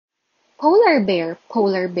Polar Bear,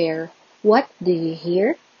 What Do You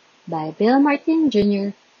Hear? By Bill Martin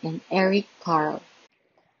Jr. and Eric Carle.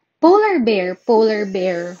 Polar Bear,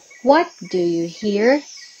 what do you hear?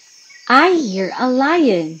 I hear a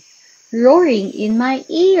lion roaring in my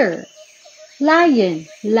ear. Lion,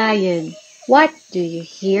 what do you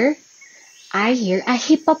hear? I hear a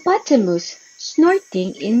hippopotamus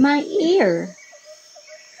snorting in my ear.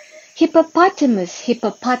 Hippopotamus,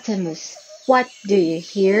 what do you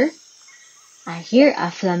hear? I hear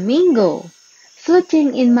a flamingo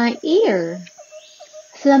floating in my ear.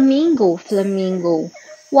 Flamingo,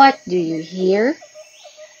 what do you hear?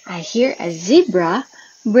 I hear a zebra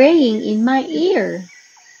braying in my ear.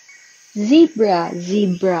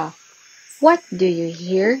 Zebra, what do you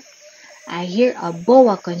hear? I hear a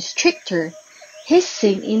boa constrictor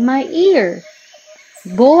hissing in my ear.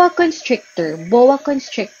 Boa constrictor,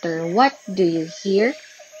 what do you hear?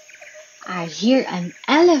 I hear an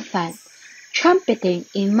elephant trumpeting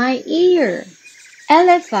in my ear.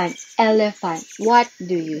 Elephant, what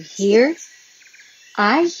do you hear?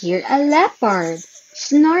 I hear a leopard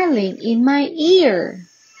snarling in my ear.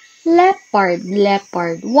 Leopard,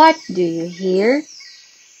 what do you hear?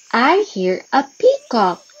 I hear a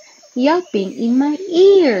peacock yelping in my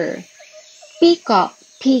ear.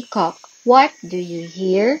 Peacock, what do you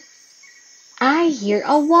hear? I hear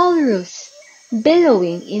a walrus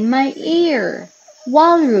bellowing in my ear.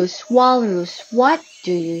 Walrus, what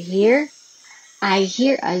do you hear? I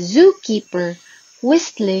hear a zookeeper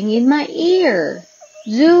whistling in my ear.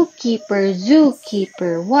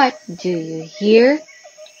 Zookeeper, what do you hear?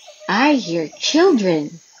 I hear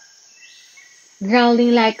children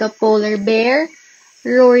growling like a polar bear,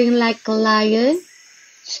 roaring like a lion,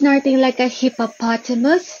 snorting like a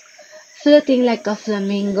hippopotamus, floating like a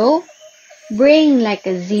flamingo, braying like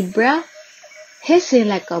a zebra, hissing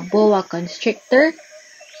like a boa constrictor,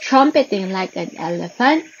 trumpeting like an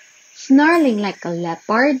elephant, snarling like a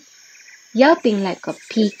leopard, yelping like a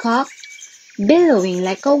peacock, bellowing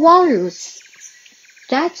like a walrus.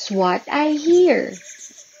 That's what I hear.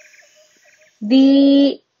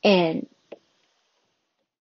 The end.